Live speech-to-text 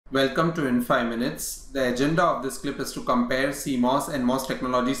Welcome to In 5 Minutes. The agenda of this clip is to compare CMOS and MOS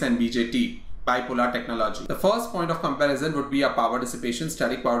technologies and BJT, bipolar technology. The first point of comparison would be a power dissipation,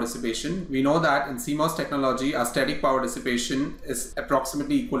 static power dissipation. We know that in CMOS technology, our static power dissipation is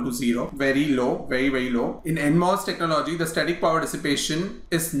approximately equal to 0. Very low, very low. In NMOS technology, the static power dissipation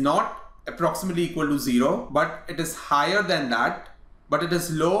is not approximately equal to 0, but it is higher than that, but it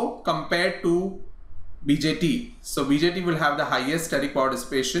is low compared to BJT. So BJT will have the highest static power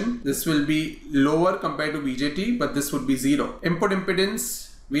dissipation. This will be lower compared to BJT, but this would be 0. Input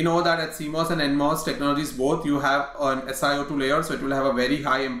impedance, we know that at CMOS and NMOS technologies both you have an SiO2 layer, so it will have a very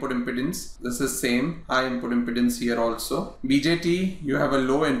high input impedance. This is same high input impedance here also. BJT, you have a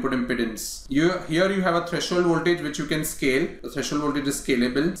low input impedance. Here you have a threshold voltage which you can scale. The threshold voltage is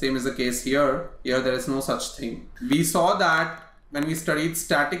scalable. Same is the case here. Here there is no such thing. We saw that when we studied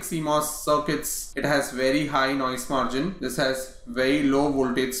static CMOS circuits, it has very high noise margin. This has very low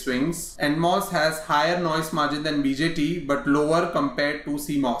voltage swings. NMOS has higher noise margin than BJT but lower compared to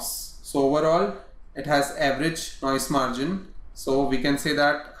CMOS. So overall, it has average noise margin. So we can say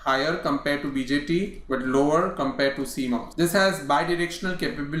that higher compared to BJT but lower compared to CMOS. This has bidirectional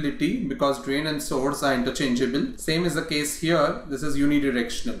capability because drain and source are interchangeable. Same is the case here. This is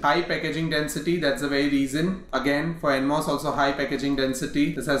unidirectional. High packaging density, that's the very reason. Again, for NMOS also high packaging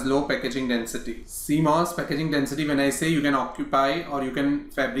density. This has low packaging density. CMOS packaging density, when I say you can occupy or you can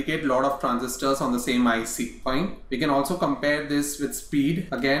fabricate a lot of transistors on the same IC. Fine. We can also compare this with speed.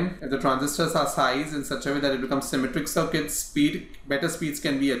 Again, if the transistors are sized in such a way that it becomes symmetric circuits, better speeds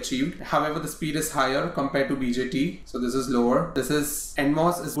can be achieved. However, the speed is higher compared to BJT, so this is lower.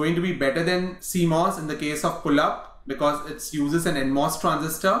 NMOS is going to be better than CMOS in the case of pull-up because it uses an NMOS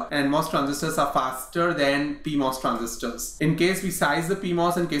transistor, and NMOS transistors are faster than PMOS transistors. In case we size the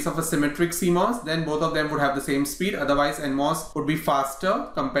PMOS in case of a symmetric CMOS, then both of them would have the same speed. Otherwise, NMOS would be faster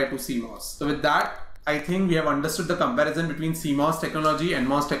compared to CMOS. So with that, I think we have understood the comparison between CMOS technology,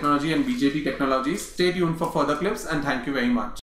 NMOS technology and BJT technologies. Stay tuned for further clips and thank you very much.